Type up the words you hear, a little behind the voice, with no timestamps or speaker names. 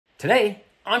Today,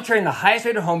 I'm sharing the highest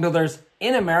rated home builders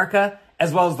in America,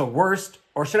 as well as the worst,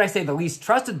 or should I say the least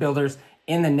trusted builders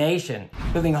in the nation.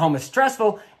 Building a home is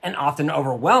stressful and often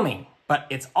overwhelming, but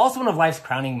it's also one of life's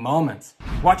crowning moments.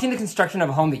 Watching the construction of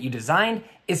a home that you designed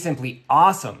is simply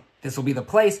awesome. This will be the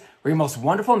place where your most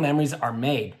wonderful memories are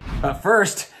made. But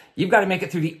first, you've got to make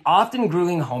it through the often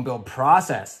grueling home build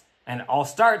process. And it all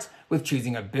starts with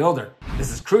choosing a builder.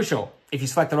 This is crucial. If you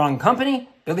select the wrong company,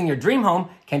 building your dream home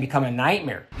can become a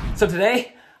nightmare. So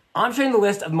today, I'm sharing the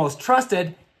list of the most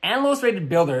trusted and lowest rated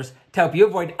builders to help you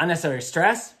avoid unnecessary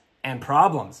stress and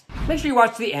problems. Make sure you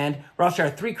watch to the end, where I'll share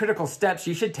 3 critical steps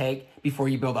you should take before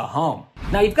you build a home.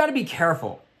 Now, you've got to be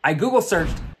careful. I Google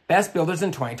searched best builders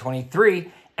in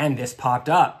 2023, and this popped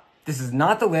up. This is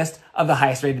not the list of the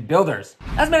highest rated builders.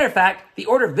 As a matter of fact, the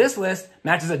order of this list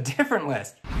matches a different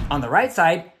list. On the right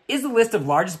side is the list of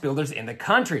largest builders in the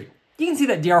country. You can see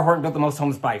that D.R. Horton built the most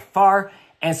homes by far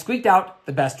and squeaked out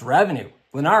the best revenue.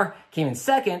 Lennar came in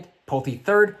second, Pulte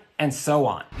third, and so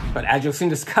on. But as you'll soon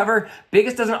discover,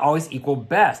 biggest doesn't always equal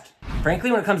best. Frankly,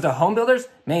 when it comes to home builders,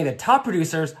 many of the top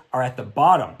producers are at the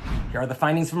bottom. Here are the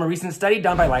findings from a recent study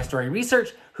done by Life Story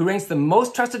Research, who ranks the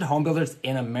most trusted home builders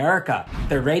in America.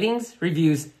 Their ratings,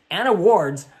 reviews, and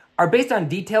awards are based on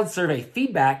detailed survey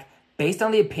feedback based on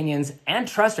the opinions and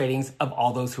trust ratings of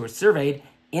all those who were surveyed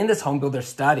in this home builder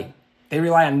study. They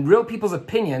rely on real people's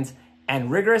opinions and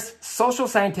rigorous social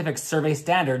scientific survey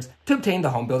standards to obtain the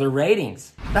home builder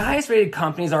ratings. The highest rated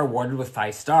companies are awarded with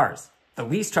 5 stars. The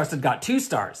least trusted got 2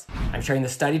 stars. I'm sharing the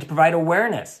study to provide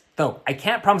awareness, though I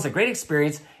can't promise a great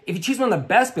experience if you choose one of the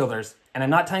best builders, and I'm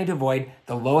not telling you to avoid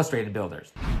the lowest rated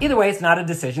builders. Either way, it's not a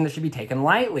decision that should be taken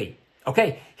lightly.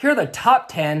 Okay, here are the top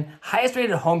 10 highest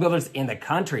rated home builders in the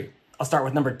country. I'll start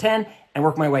with number 10 and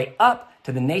work my way up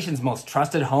to the nation's most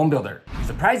trusted home builder.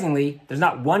 Surprisingly, there's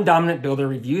not one dominant builder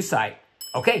review site.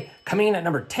 Okay, coming in at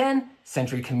number 10,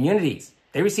 Century Communities.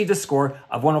 They received a score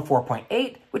of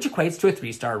 104.8, which equates to a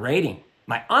 3-star rating.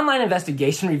 My online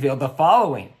investigation revealed the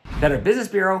following. Better Business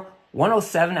Bureau,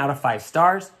 107 out of 5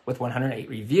 stars with 108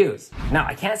 reviews. Now,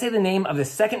 I can't say the name of the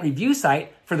second review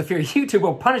site for the fear YouTube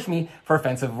will punish me for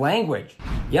offensive language.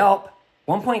 Yelp,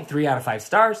 1.3 out of 5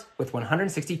 stars with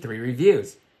 163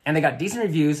 reviews. And they got decent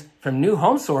reviews from New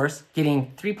Home Source,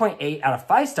 getting 3.8 out of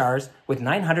 5 stars with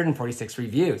 946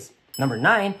 reviews. Number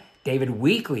 9, David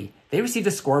Weekly. They received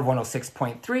a score of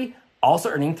 106.3, also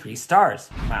earning 3 stars.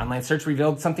 My online search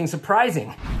revealed something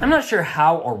surprising. I'm not sure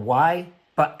how or why,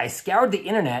 but I scoured the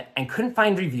internet and couldn't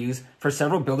find reviews for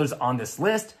several builders on this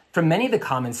list from many of the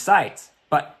common sites.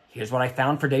 But here's what I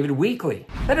found for David Weekly.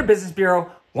 Better Business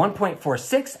Bureau,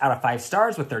 1.46 out of 5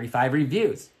 stars with 35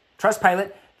 reviews.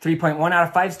 Trustpilot, 3.1 out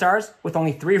of 5 stars with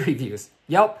only 3 reviews.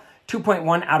 Yelp,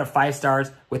 2.1 out of 5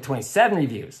 stars with 27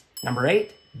 reviews. Number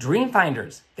 8, Dream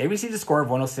Finders. They received a score of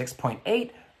 106.8,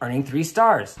 earning 3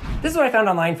 stars. This is what I found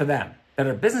online for them.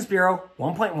 Better Business Bureau,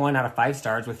 1.1 out of 5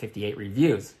 stars with 58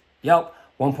 reviews. Yelp,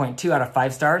 1.2 out of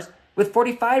 5 stars with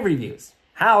 45 reviews.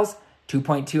 Houzz,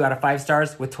 2.2 out of 5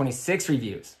 stars with 26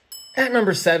 reviews. At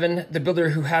number 7, the builder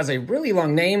who has a really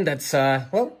long name that's,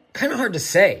 well, kind of hard to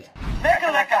say.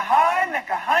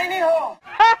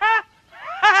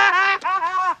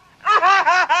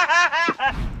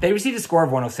 They received a score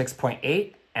of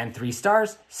 106.8 and 3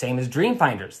 stars, same as Dream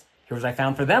Finders. Here's what I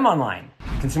found for them online.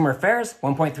 Consumer Affairs,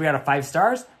 1.3 out of 5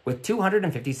 stars with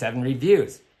 257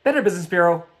 reviews. Better Business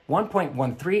Bureau,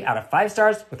 1.13 out of 5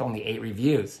 stars with only 8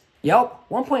 reviews. Yelp,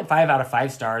 1.5 out of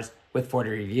 5 stars with 40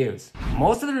 reviews.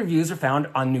 Most of the reviews are found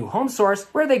on New Home Source,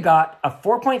 where they got a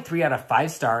 4.3 out of 5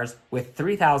 stars with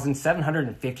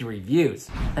 3,750 reviews.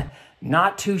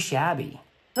 Not too shabby.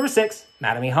 Number 6,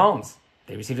 Mattamy Homes.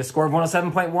 They received a score of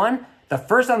 107.1, the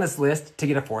first on this list to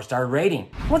get a 4-star rating.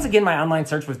 Once again, my online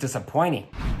search was disappointing.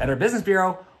 Better Business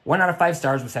Bureau, 1 out of 5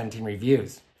 stars with 17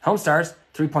 reviews. HomeStars,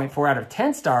 3.4 out of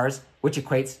 10 stars, which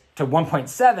equates to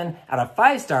 1.7 out of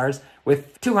 5 stars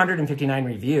with 259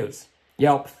 reviews.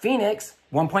 Yelp Phoenix,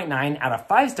 1.9 out of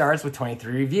 5 stars with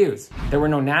 23 reviews. There were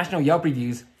no national Yelp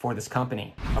reviews for this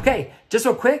company. Okay, just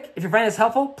real quick, if you find this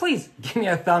helpful, please give me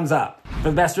a thumbs up. For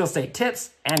the best real estate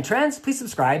tips and trends, please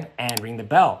subscribe and ring the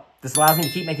bell. This allows me to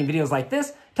keep making videos like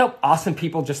this to help awesome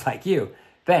people just like you.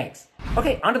 Thanks.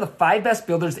 Okay, on to the 5 best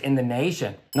builders in the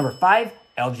nation. Number 5,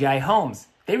 LGI Homes.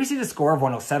 They received a score of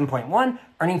 107.1,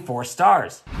 earning 4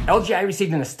 stars. LGI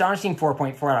received an astonishing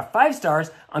 4.4 out of 5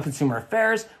 stars on Consumer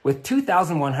Affairs with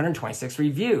 2,126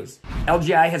 reviews.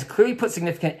 LGI has clearly put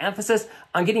significant emphasis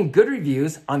on getting good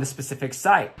reviews on the specific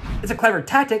site. It's a clever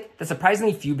tactic that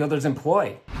surprisingly few builders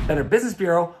employ. Better Business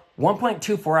Bureau,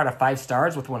 1.24 out of 5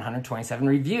 stars with 127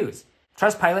 reviews.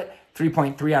 Trustpilot,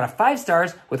 3.3 out of 5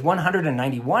 stars with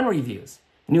 191 reviews.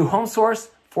 New Home Source,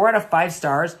 4 out of 5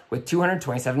 stars with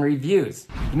 227 reviews.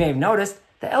 You may have noticed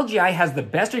that LGI has the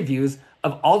best reviews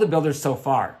of all the builders so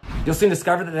far. You'll soon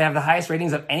discover that they have the highest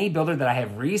ratings of any builder that I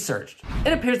have researched.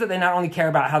 It appears that they not only care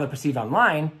about how they're perceived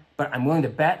online, but I'm willing to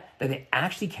bet that they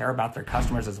actually care about their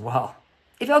customers as well.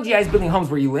 If LGI is building homes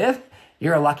where you live,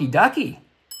 you're a lucky ducky.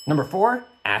 Number 4,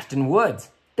 Ashton Woods.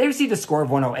 They received a score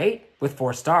of 108 with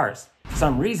 4 stars. For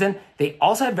some reason, they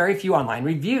also have very few online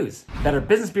reviews. Better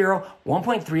Business Bureau,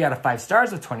 1.3 out of 5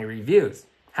 stars with 20 reviews.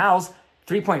 Houzz,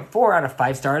 3.4 out of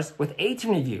 5 stars with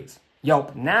 18 reviews.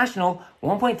 Yelp National,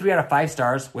 1.3 out of 5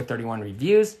 stars with 31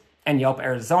 reviews. And Yelp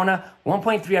Arizona,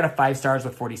 1.3 out of 5 stars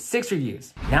with 46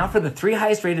 reviews. Now for the 3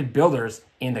 highest rated builders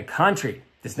in the country.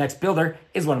 This next builder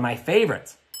is one of my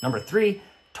favorites. Number 3,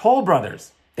 Toll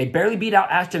Brothers. They barely beat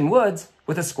out Ashton Woods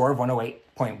with a score of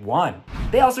 108.1.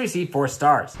 They also received 4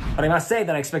 stars, but I must say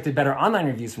that I expected better online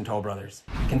reviews from Toll Brothers.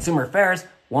 Consumer Affairs,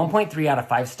 1.3 out of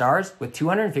 5 stars with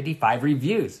 255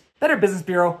 reviews. Better Business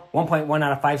Bureau, 1.1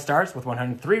 out of 5 stars with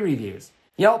 103 reviews.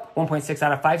 Yelp, 1.6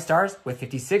 out of 5 stars with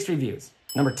 56 reviews.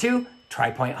 Number 2,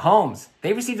 TriPoint Homes.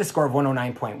 They received a score of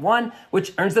 109.1,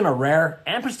 which earns them a rare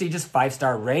and prestigious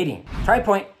 5-star rating.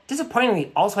 TriPoint,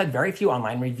 disappointingly, also had very few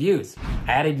online reviews.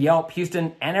 I added Yelp,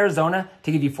 Houston, and Arizona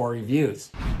to give you 4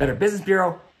 reviews. Better Business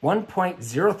Bureau,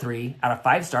 1.03 out of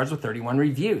 5 stars with 31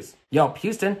 reviews. Yelp,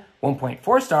 Houston,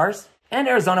 1.4 stars. And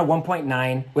Arizona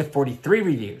 1.9 with 43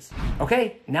 reviews.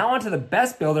 Okay, now on to the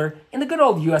best builder in the good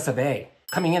old US of A.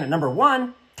 Coming in at number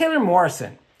 1, Taylor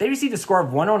Morrison. They received a score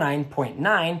of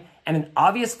 109.9 and an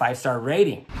obvious 5-star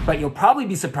rating. But you'll probably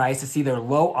be surprised to see their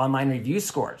low online review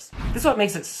scores. This is what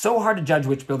makes it so hard to judge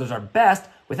which builders are best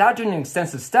without doing an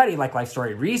extensive study like Life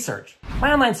Story Research.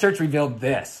 My online search revealed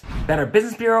this. Better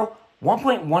Business Bureau,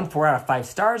 1.14 out of 5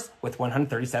 stars with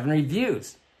 137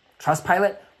 reviews.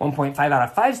 Trustpilot, 1.5 out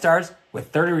of 5 stars with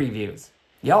 30 reviews.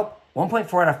 Yelp,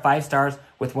 1.4 out of 5 stars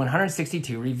with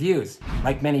 162 reviews.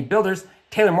 Like many builders,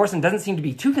 Taylor Morrison doesn't seem to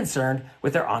be too concerned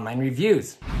with their online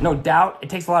reviews. No doubt, it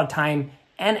takes a lot of time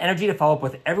and energy to follow up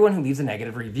with everyone who leaves a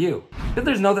negative review.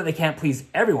 Builders know that they can't please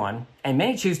everyone, and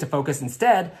many choose to focus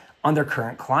instead on their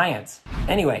current clients.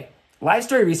 Anyway, Life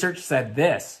Story Research said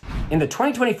this. In the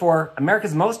 2024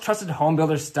 America's Most Trusted Home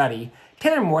Builders study,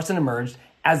 Taylor Morrison emerged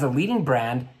as the leading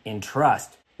brand in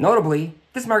trust. Notably,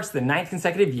 this marks the 9th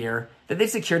consecutive year that they've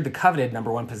secured the coveted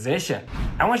number 1 position.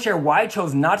 I want to share why I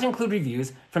chose not to include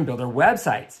reviews from builder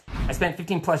websites. I spent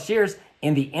 15 plus years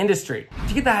in the industry.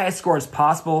 To get the highest scores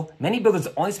possible, many builders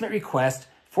only submit requests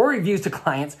for reviews to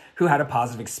clients who had a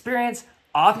positive experience,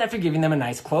 often after giving them a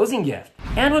nice closing gift.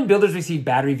 And when builders receive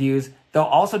bad reviews, they'll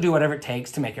also do whatever it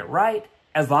takes to make it right,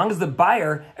 as long as the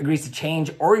buyer agrees to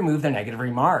change or remove their negative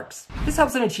remarks. This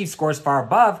helps them achieve scores far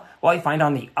above what you find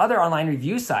on the other online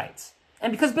review sites.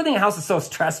 And because building a house is so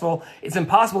stressful, it's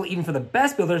impossible even for the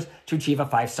best builders to achieve a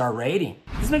 5-star rating.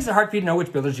 This makes it hard for you to know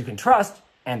which builders you can trust,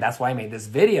 and that's why I made this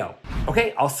video.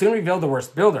 Okay, I'll soon reveal the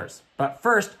worst builders. But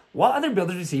first, what other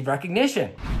builders received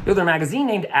recognition? Builder Magazine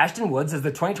named Ashton Woods as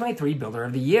the 2023 Builder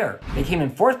of the Year. They came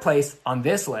in 4th place on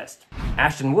this list.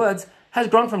 Ashton Woods has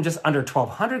grown from just under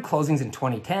 1,200 closings in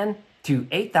 2010 to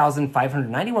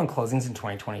 8,591 closings in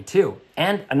 2022,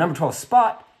 and a number 12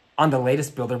 spot on the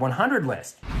latest Builder 100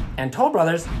 list. And Toll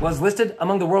Brothers was listed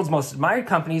among the world's most admired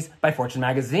companies by Fortune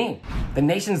magazine. The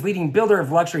nation's leading builder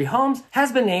of luxury homes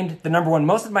has been named the number 1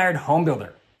 most admired home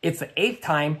builder. It's the 8th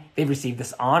time they've received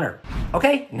this honor.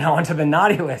 Okay, now onto the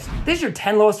naughty list. These are your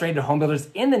 10 lowest rated home builders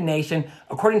in the nation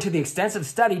according to the extensive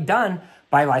study done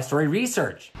by Life Story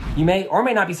Research. You may or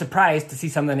may not be surprised to see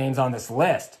some of the names on this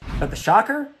list. But the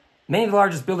shocker? Many of the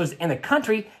largest builders in the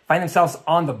country find themselves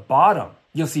on the bottom.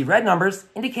 You'll see red numbers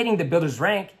indicating the builder's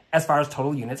rank as far as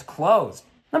total units closed.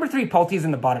 Number 3, Pulte is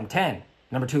in the bottom 10.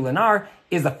 Number 2, Lennar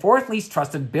is the 4th least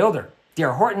trusted builder.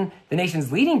 D.R. Horton, the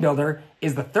nation's leading builder,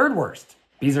 is the 3rd worst.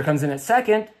 Beazer comes in at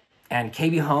 2nd, and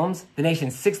KB Homes, the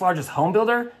nation's 6th largest home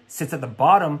builder, sits at the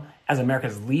bottom as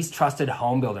America's least trusted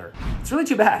home builder. It's really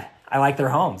too bad. I like their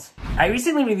homes. I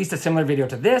recently released a similar video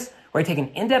to this where I take an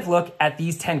in-depth look at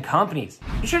these 10 companies.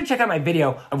 Be sure to check out my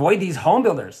video, Avoid These Home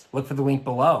Builders. Look for the link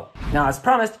below. Now, as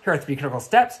promised, here are 3 critical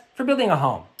steps for building a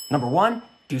home. Number 1,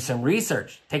 do some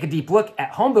research. Take a deep look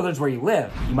at home builders where you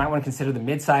live. You might want to consider the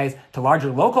mid-size to larger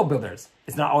local builders.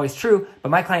 It's not always true, but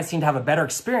my clients seem to have a better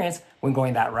experience when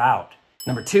going that route.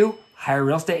 Number 2, hire a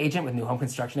real estate agent with new home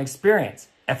construction experience.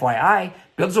 FYI,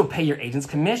 builders will pay your agent's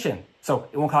commission, so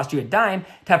it won't cost you a dime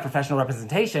to have professional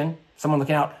representation, someone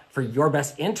looking out for your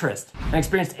best interest. An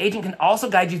experienced agent can also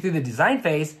guide you through the design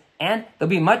phase, and they'll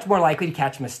be much more likely to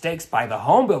catch mistakes by the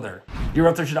home builder. Your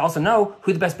realtor should also know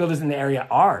who the best builders in the area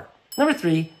are. Number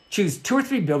 3, choose 2 or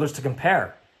 3 builders to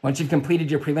compare. Once you've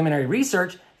completed your preliminary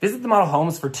research, visit the model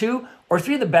homes for 2 or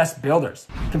 3 of the best builders.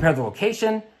 Compare the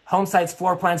location, home sites,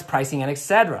 floor plans, pricing, and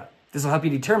etc. This will help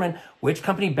you determine which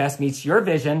company best meets your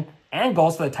vision and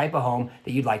goals for the type of home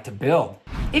that you'd like to build.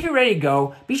 If you're ready to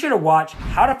go, be sure to watch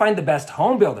How to Find the Best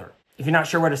Home Builder. If you're not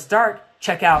sure where to start,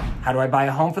 check out How Do I Buy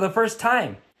a Home for the First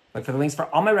Time? Look for the links for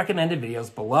all my recommended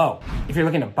videos below. If you're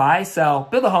looking to buy, sell,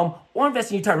 build a home, or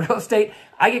invest in Utah real estate,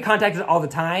 I get contacted all the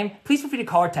time. Please feel free to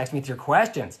call or text me with your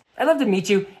questions. I'd love to meet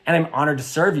you, and I'm honored to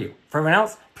serve you. For everyone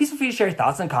else, please feel free to share your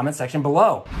thoughts in the comment section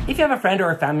below. If you have a friend or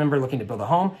a family member looking to build a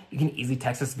home, you can easily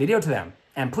text this video to them.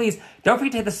 And please, don't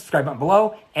forget to hit the subscribe button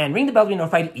below and ring the bell to be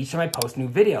notified each time I post new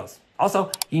videos. Also,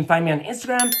 you can find me on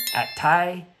Instagram at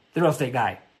Ty, the Real Estate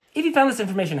Guy. If you found this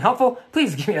information helpful,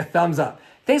 please give me a thumbs up.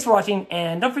 Thanks for watching,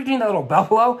 and don't forget to ring that little bell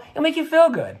below. It'll make you feel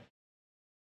good.